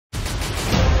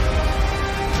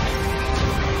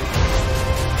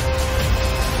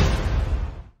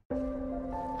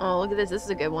look at this. This is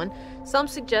a good one. Some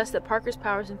suggest that Parker's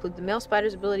powers include the male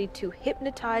spider's ability to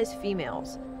hypnotize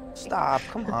females. Stop,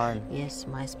 come on. Yes,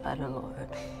 my spider lord.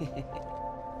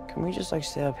 Can we just, like,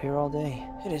 stay up here all day?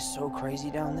 It is so crazy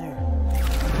down there.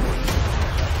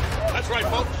 That's right,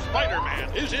 folks.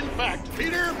 Spider-Man is, in fact,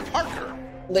 Peter Parker.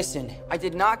 Listen, I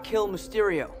did not kill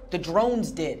Mysterio. The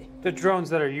drones did. The drones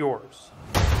that are yours.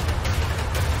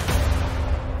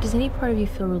 Does any part of you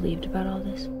feel relieved about all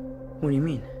this? What do you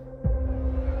mean?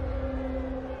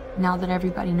 Now that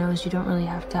everybody knows, you don't really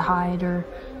have to hide or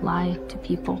lie to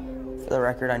people. For the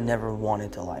record, I never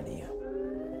wanted to lie to you.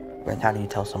 But how do you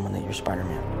tell someone that you're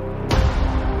Spider-Man?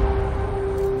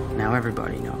 Now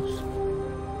everybody knows.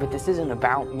 But this isn't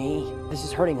about me. This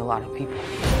is hurting a lot of people.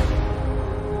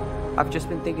 I've just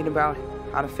been thinking about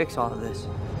how to fix all of this.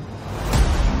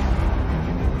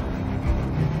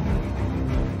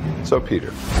 So, Peter,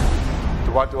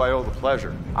 to what do I owe the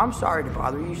pleasure? I'm sorry to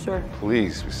bother you, sir.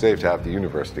 Please, we saved half the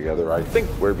universe together. I think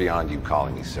we're beyond you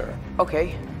calling me sir.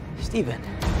 Okay, Steven.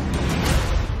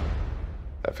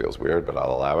 That feels weird, but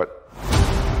I'll allow it.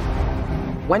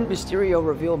 When Mysterio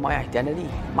revealed my identity,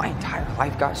 my entire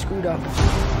life got screwed up.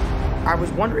 I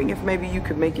was wondering if maybe you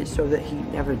could make it so that he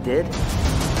never did.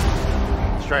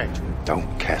 Strange. Don't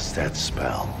cast that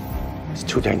spell. It's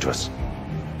too dangerous.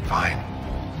 Fine.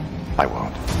 I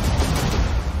won't.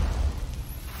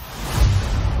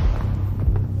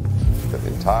 The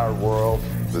entire world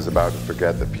is about to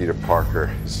forget that Peter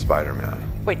Parker is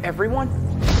Spider-Man. Wait, everyone?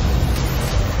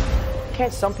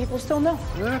 Can't some people still know?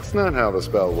 That's not how the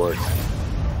spell works.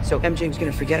 So MJ's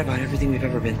gonna forget about everything we've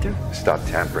ever been through? Stop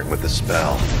tampering with the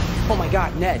spell. Oh my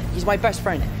God, Ned, he's my best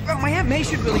friend. Oh, my Aunt May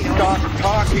should really know. Stop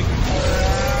talking.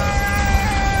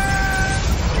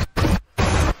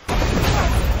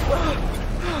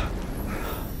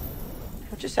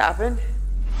 What just happened?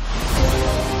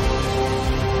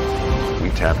 We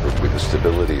tampered with the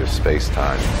stability of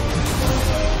space-time.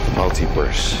 The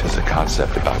multiverse is a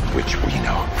concept about which we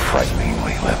know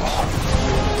frighteningly little.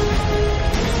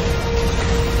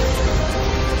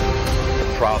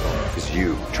 The problem is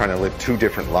you trying to live two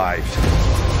different lives.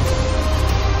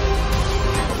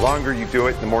 The longer you do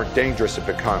it, the more dangerous it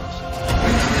becomes.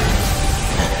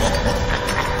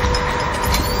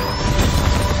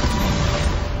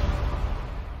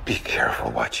 Be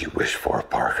careful what you wish for,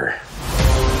 Parker.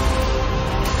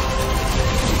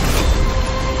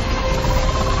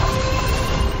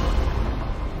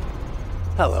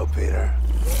 Hello, Peter.